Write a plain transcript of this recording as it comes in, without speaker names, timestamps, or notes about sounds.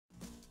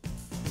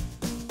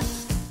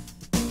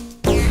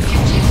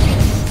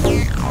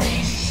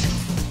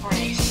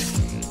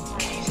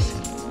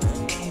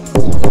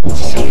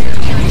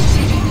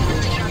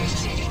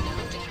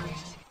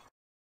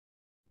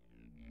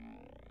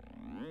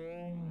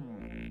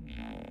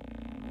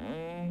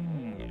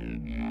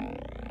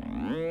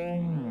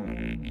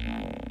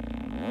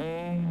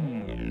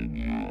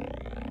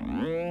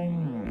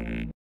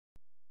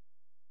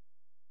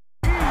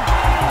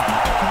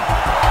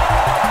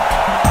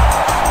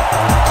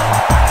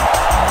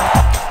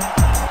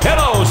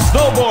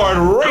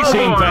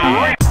machine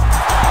fan.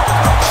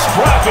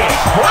 Scrappy.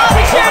 Oh,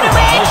 be sure to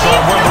win.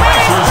 Where the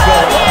racers go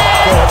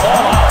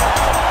all out.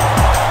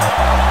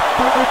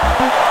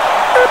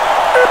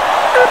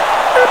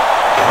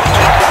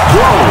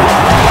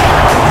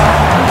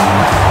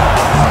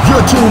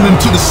 You're tuned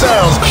into the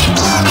sounds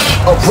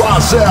of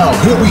Roselle.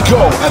 Here we go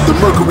at the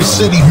Mercury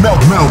City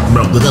Meltdown.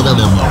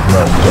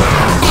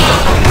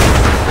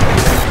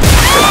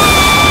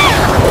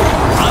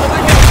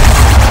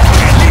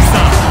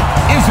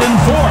 Is in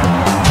form.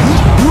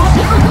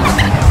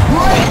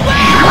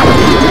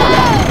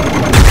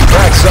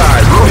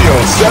 Backside Rodeo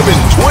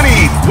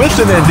 720 with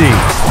an ND.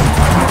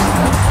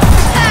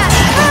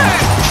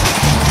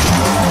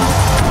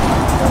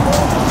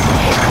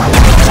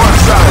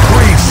 Frontside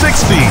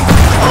 360.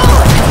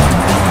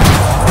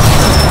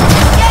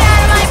 Get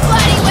out of my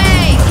bloody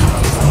way.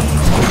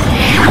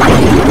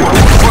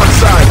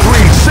 Frontside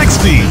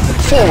 360.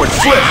 Forward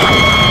flip.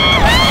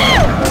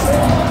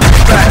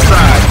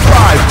 Backside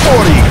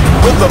 540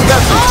 with the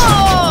message.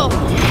 Oh!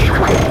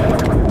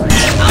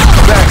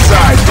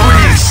 Backside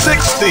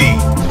 360.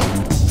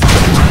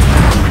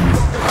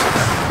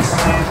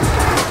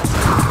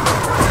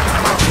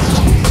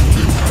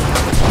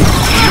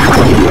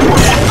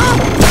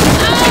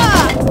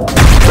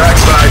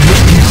 Backside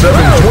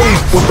 720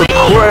 with the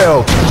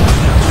crowd.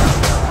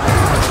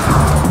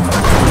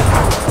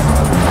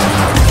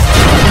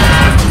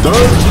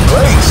 Third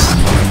place.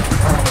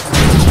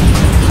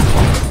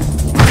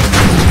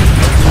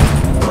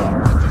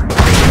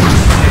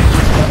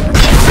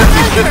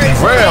 50-50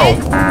 rail.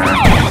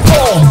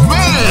 Oh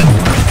man!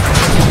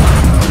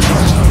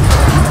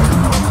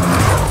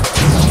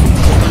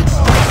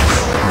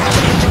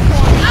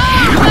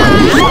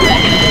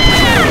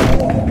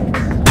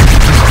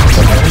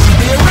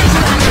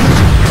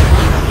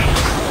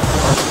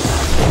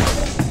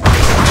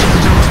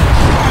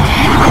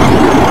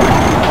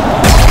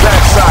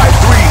 Backside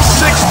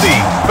 360.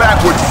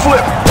 Backward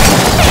flip.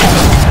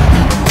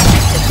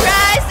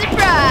 Surprise,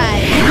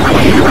 surprise.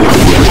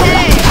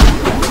 Hey.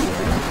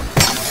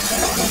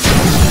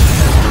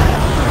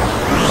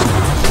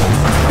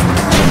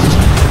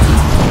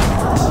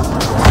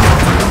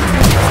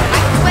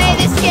 Play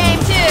this game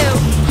too.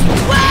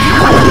 Whoa!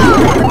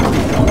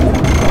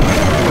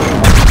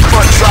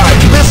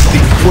 Frontside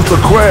Misty with the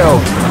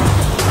crowd.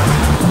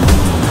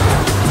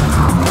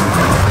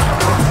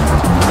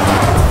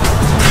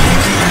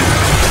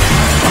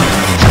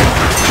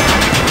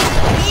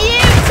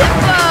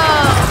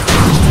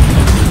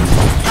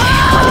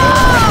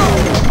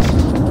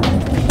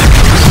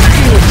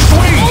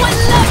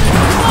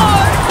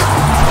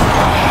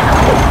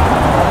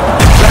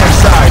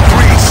 Backside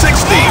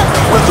 360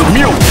 with the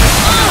mute.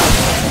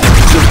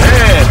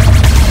 Japan.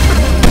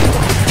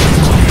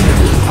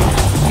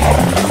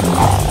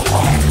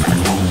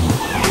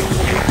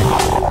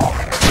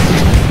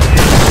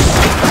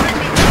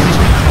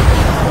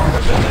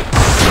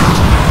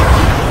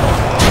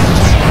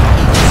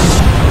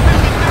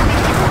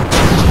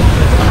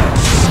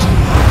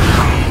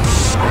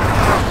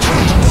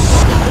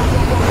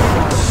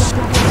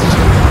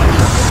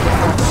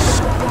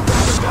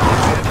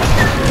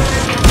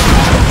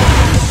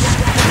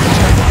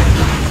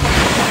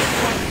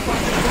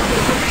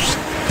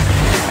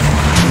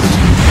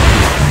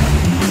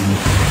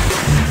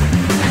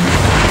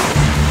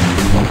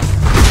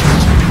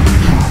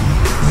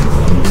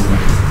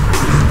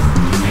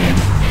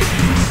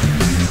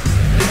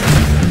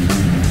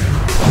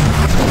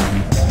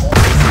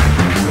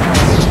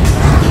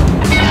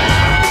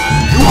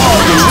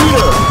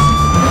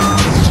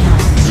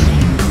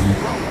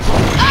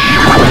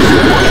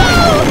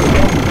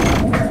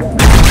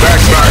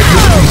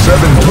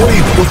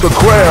 With the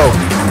crowd.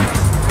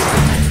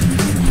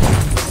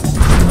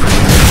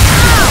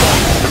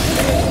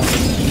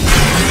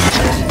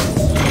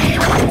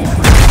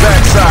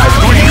 Backside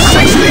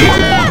 360.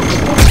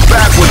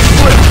 Backwards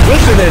flip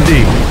with an ND.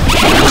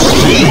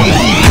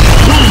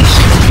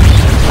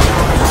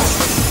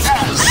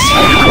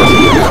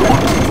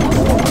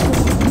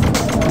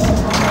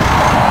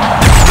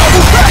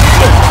 Double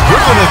backflip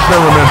with an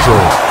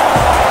experimental.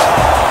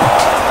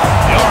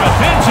 Your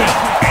attention,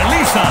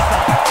 Elise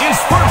is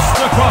first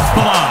across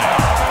the line.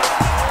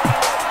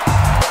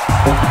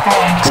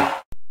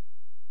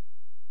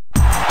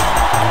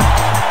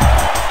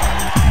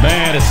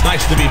 Man, it's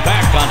nice to be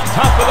back on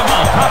top of the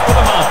mountain.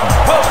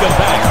 Welcome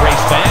back,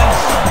 race fans.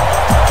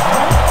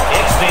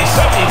 It's the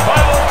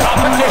semi-final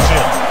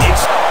competition.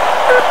 It's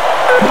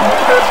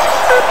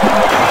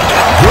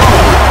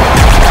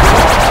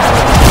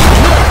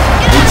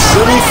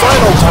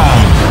semi-final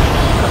time.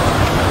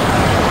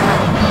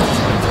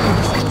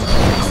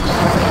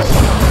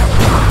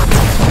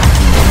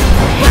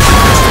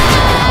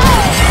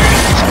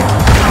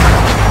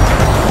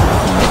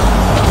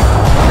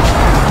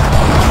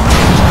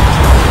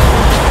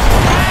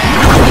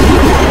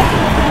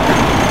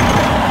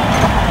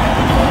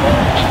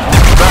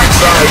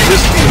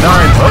 Whiskey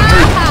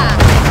 900.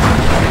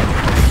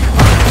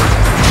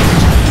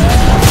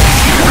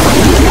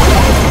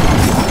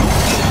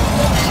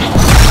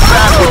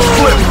 Backward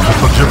flip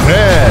for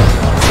Japan.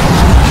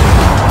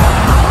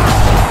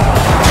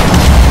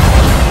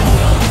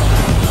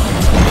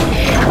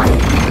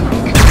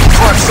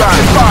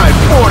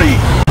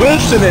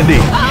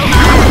 ending.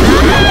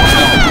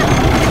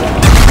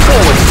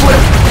 Forward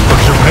flip for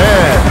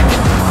Japan.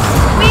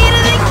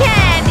 Sweeter than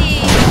candy.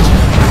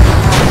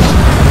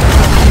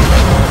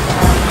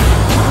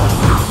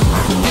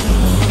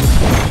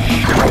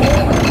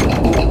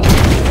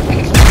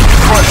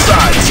 Front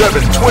side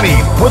 720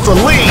 with a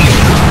lead.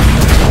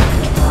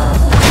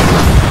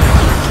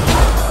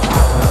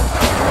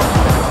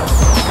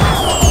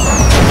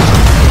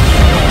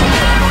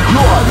 You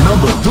are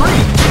number 3.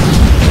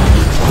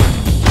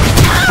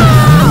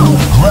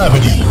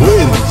 Gravity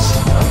wins.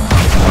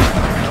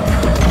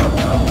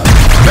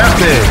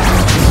 Method.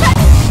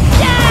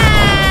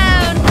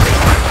 Down.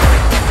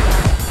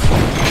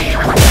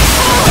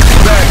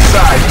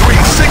 Backside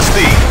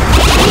 360.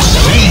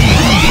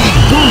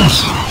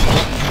 Boost.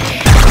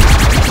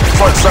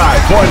 Front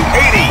side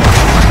 180.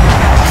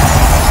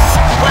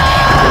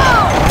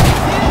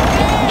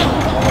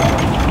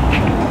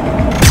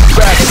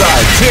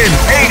 Backside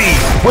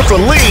 1080 with a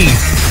lead.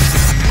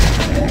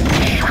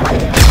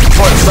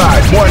 Front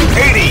side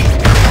 180.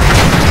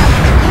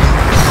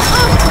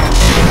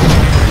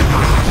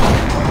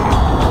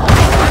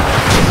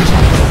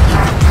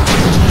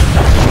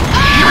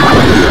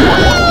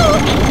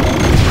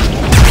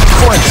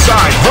 Front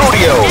side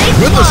rodeo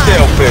with a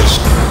stale pitch.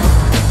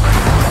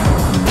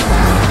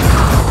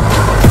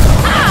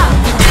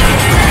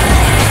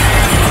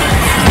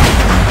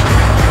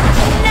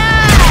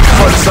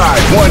 Front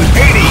side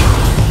 180.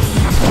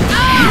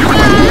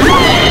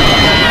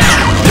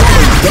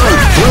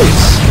 Third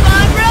place.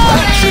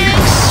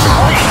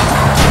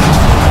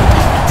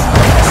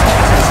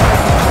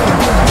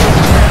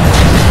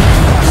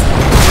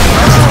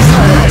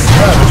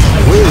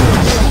 Gravity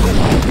wins.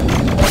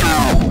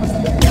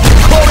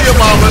 Call your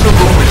mom in the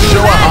room and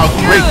show her how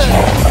great you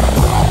are.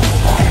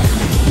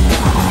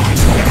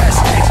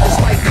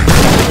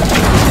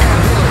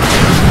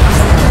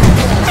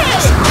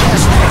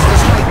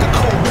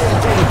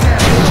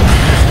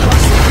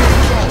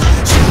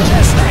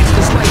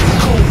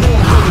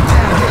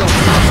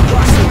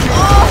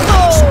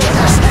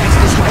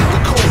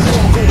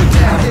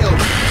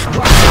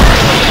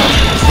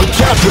 The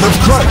captain of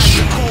Crunch.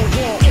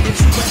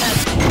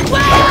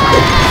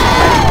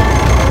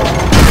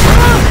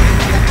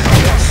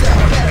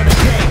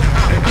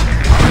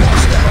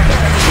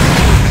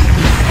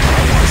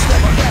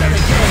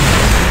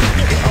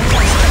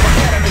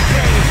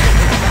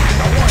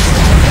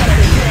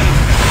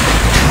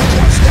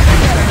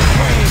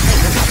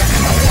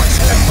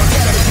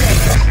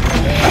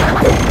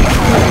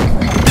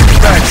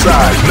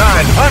 Backside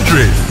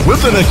 900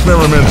 with an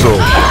experimental.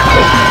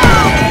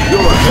 You're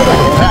ahead of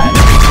the pack.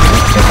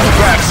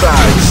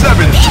 Backside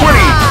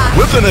 720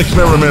 with an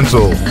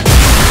experimental.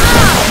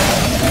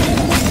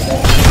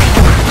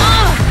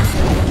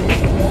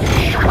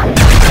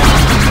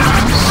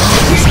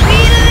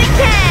 Sweeter than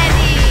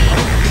candy.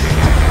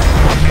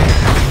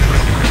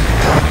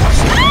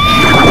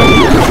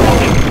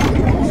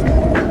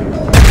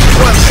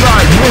 Front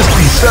side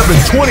Misty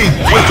 720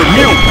 with the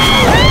mute.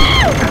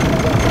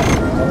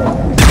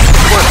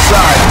 Front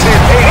side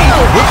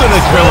 1080 with an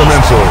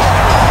experimental.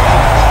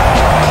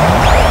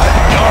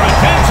 Your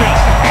attention,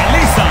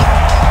 Elise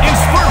is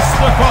first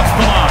across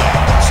the line.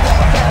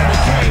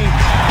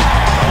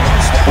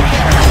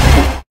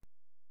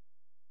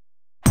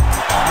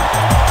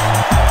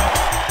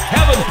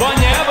 Having fun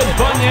yet? Having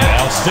fun yet?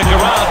 Well, stick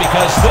around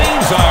because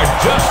things are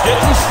just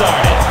getting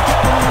started.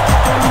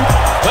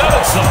 Well,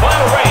 it's the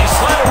final race,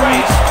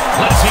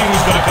 Let's see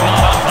who's going to come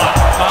out on top.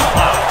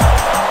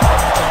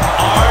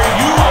 Are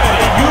you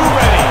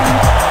ready?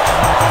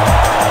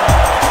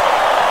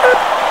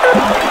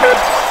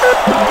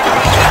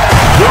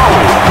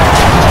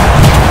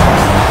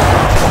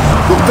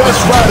 The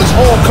best riders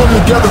all come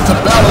together to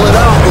battle it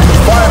out in the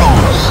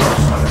finals.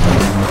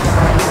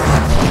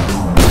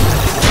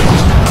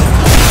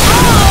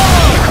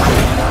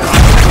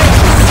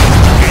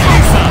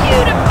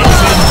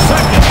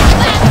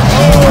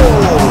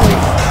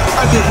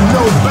 I didn't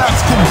know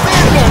bats can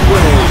bend that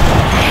way.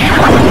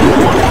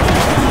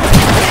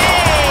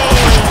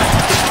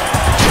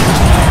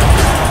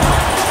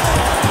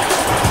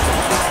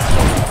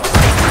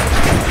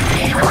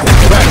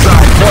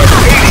 Backside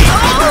 180.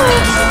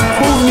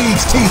 Who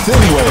needs teeth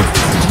anyway?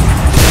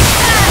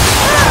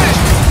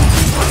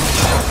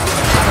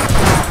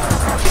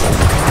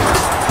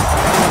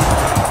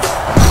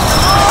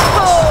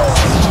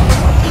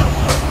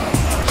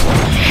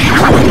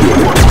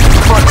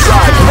 Front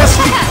side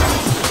Misty.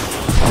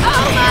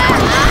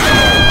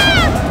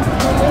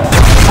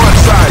 Front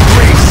side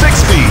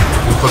 360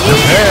 for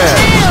Japan.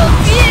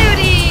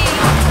 Beauty.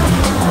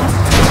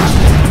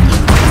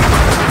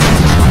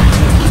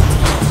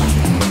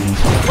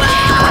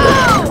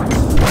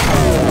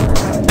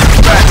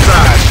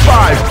 Backside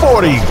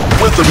 540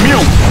 with the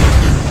mute.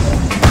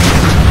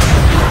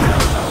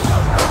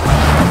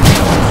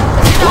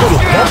 A little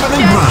bumping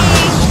and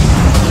grinding.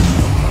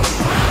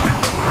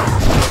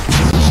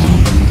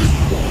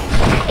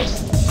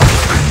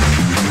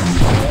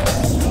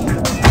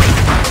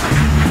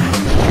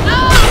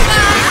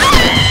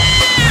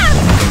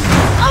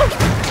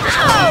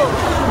 Oh,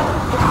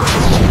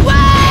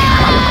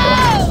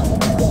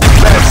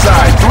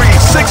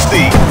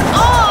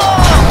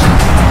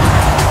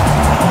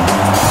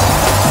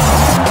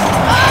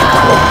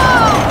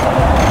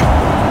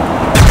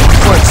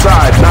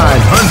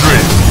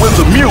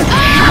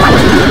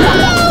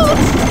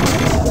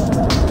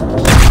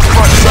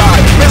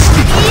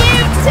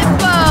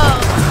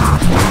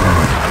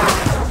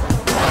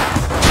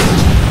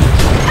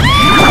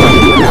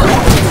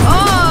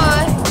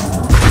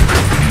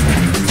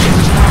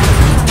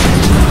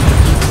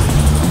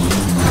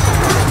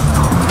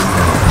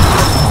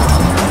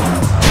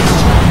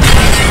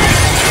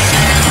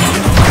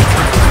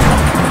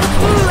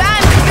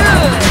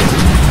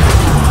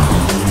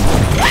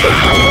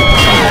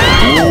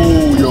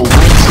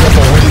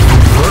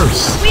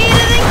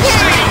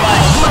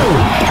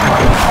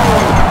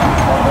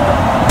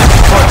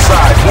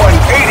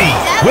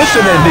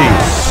 submission ending.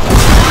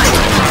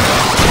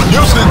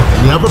 Houston,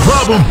 we have a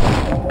problem.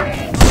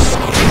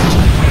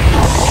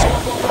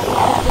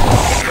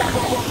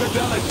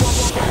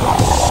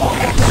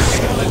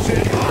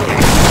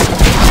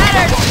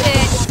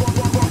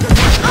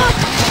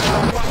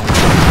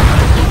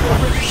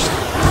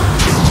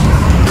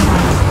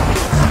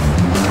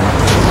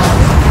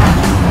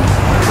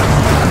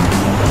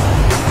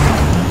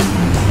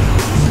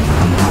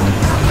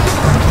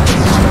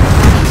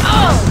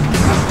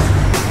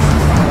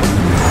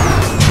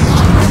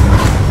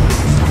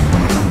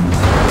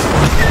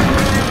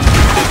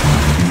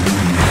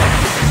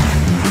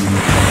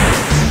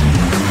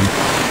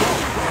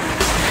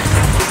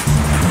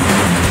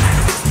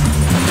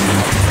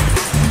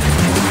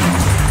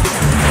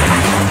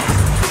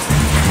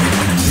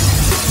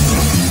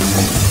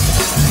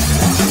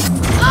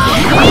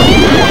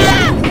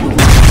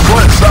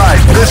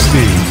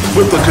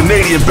 With the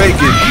Canadian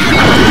bacon.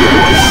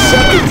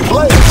 Second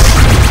place.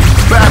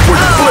 Backward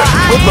flip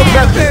with the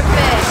method.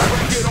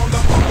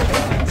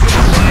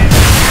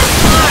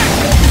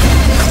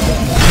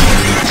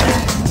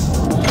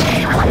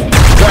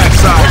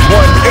 Backside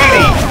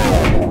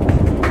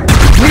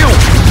 180.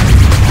 Mute.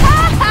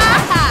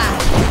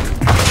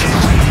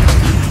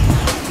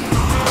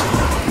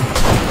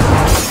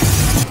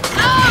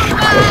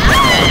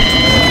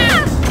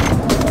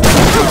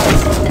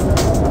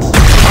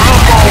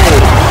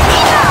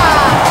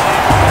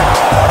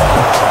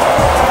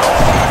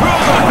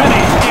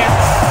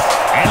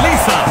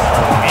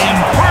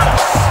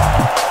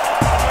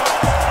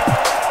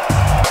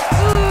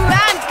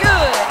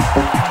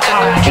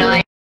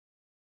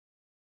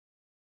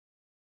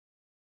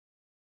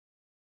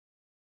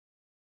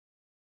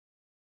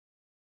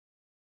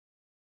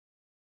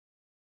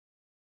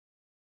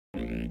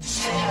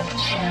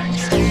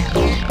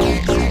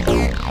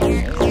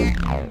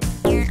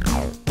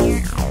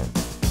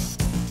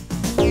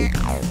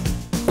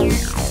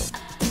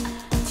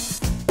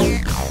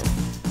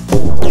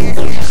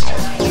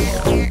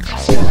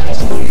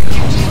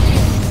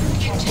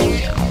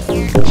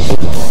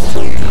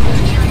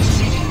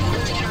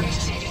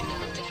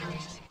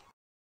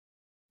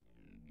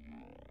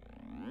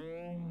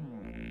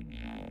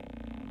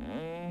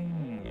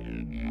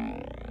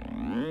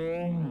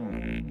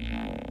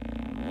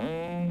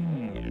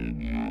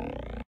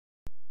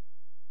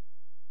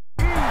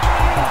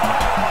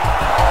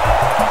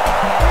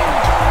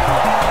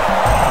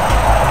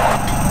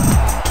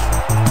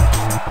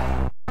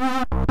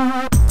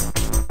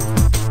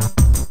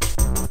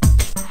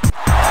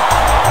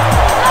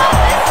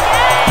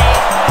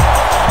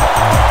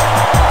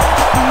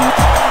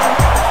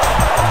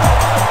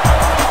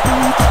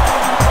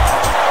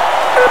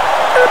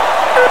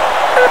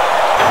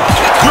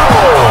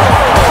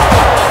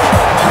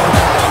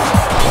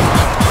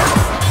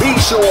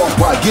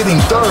 Getting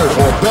third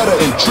or better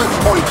in trip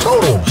point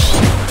totals.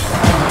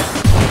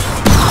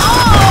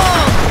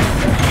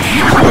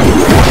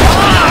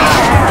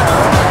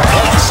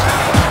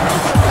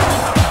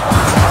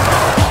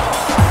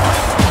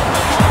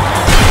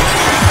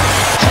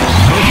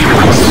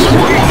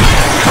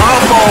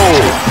 Combo.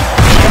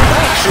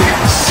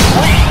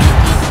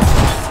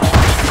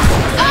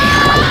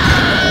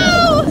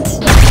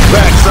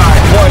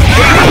 Backside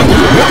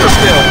 180 with the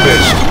stale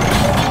fish.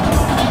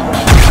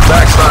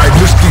 Backside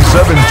Misty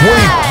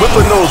 720 with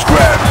the nose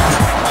grab.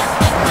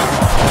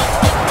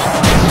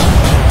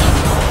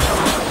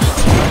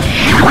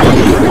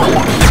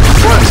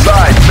 Front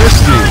side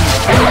Misty.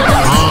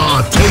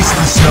 Ah,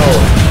 tasty snow.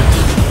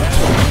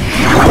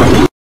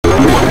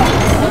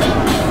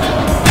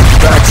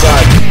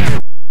 Backside.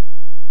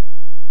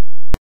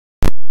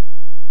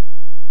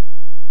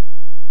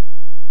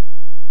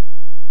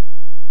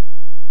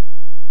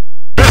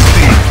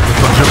 Misty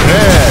from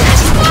Japan.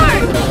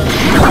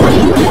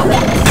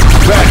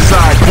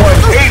 Backside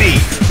 180,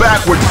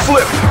 backward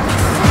flip.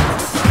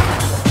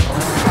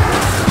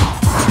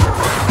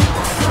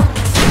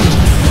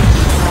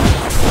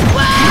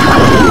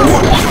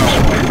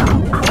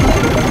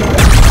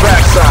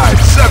 Backside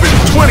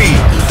 720,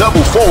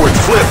 double forward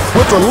flip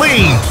with a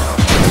lean.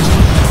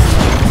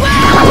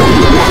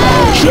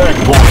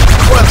 Checkpoint.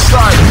 Front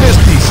side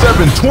Misty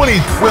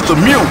 720 with a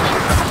mute.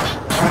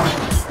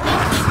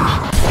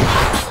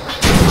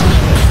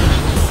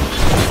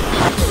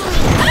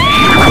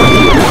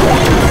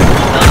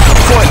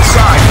 Front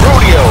side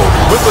rodeo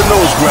with the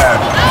nose grab.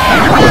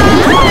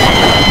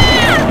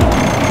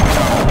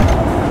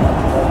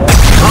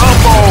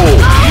 Combo.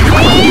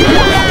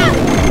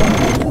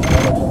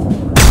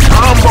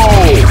 Combo.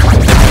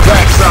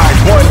 Backside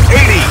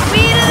 180.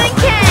 Sweeter than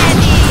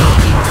candy.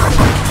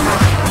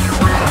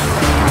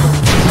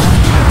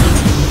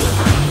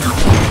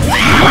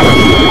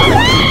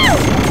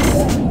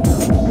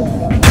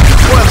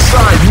 Front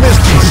side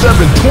Misty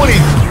 720.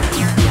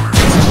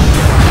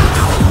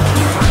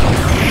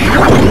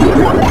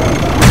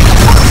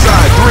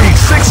 Side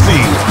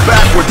 360,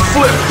 backward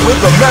flip with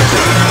the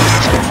method.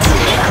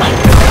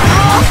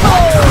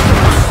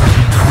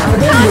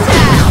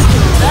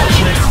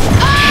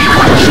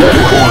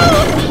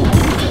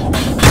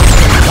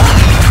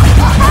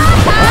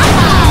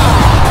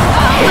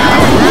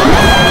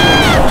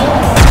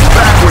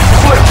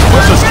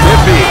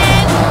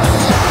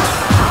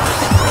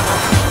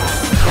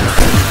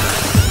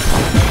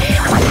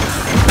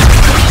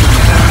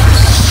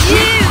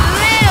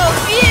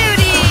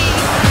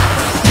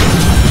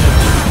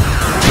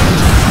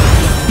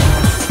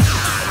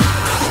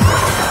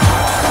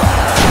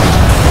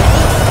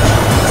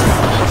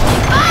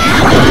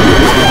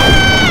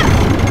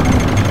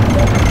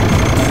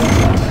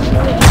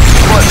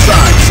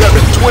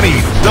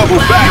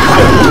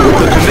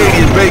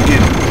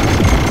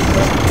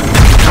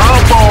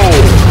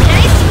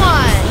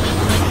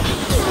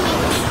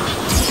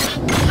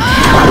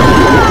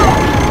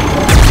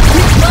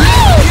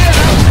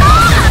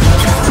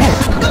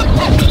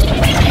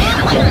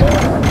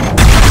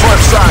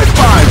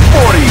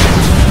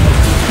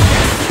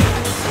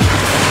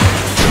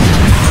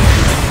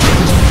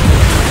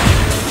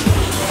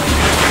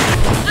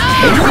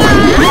 a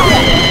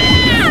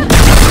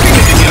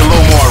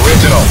little more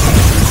original.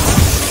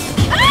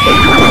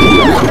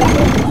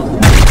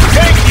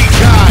 Yankee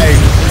guy.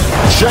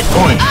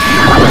 Checkpoint.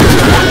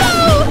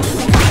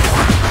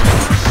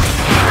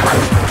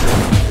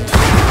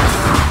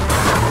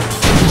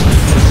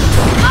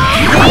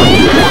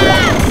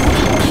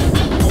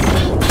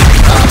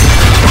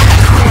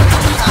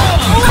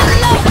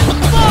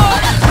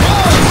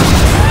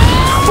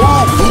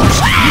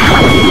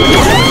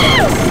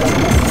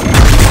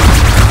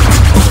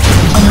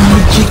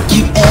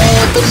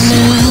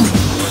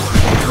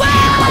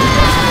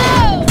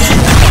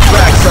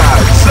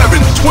 Backside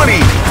 720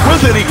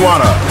 with an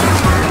iguana.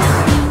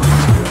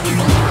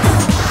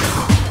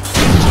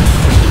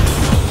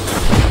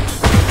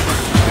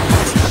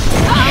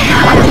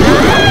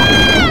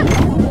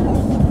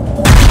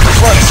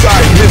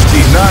 Frontside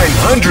nifty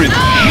 900.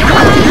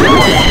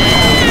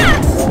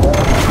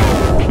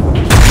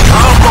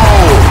 Combo.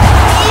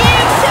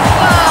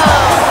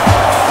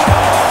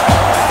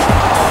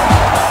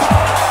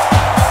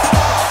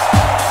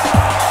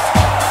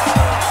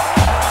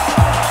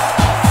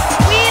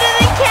 Sweeter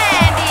than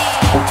candy.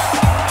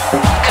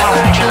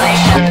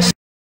 Congratulations.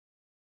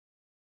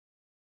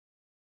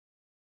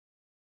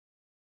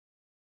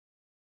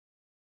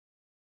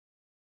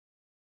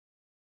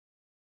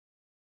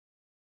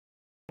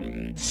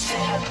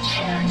 Set up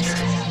chance.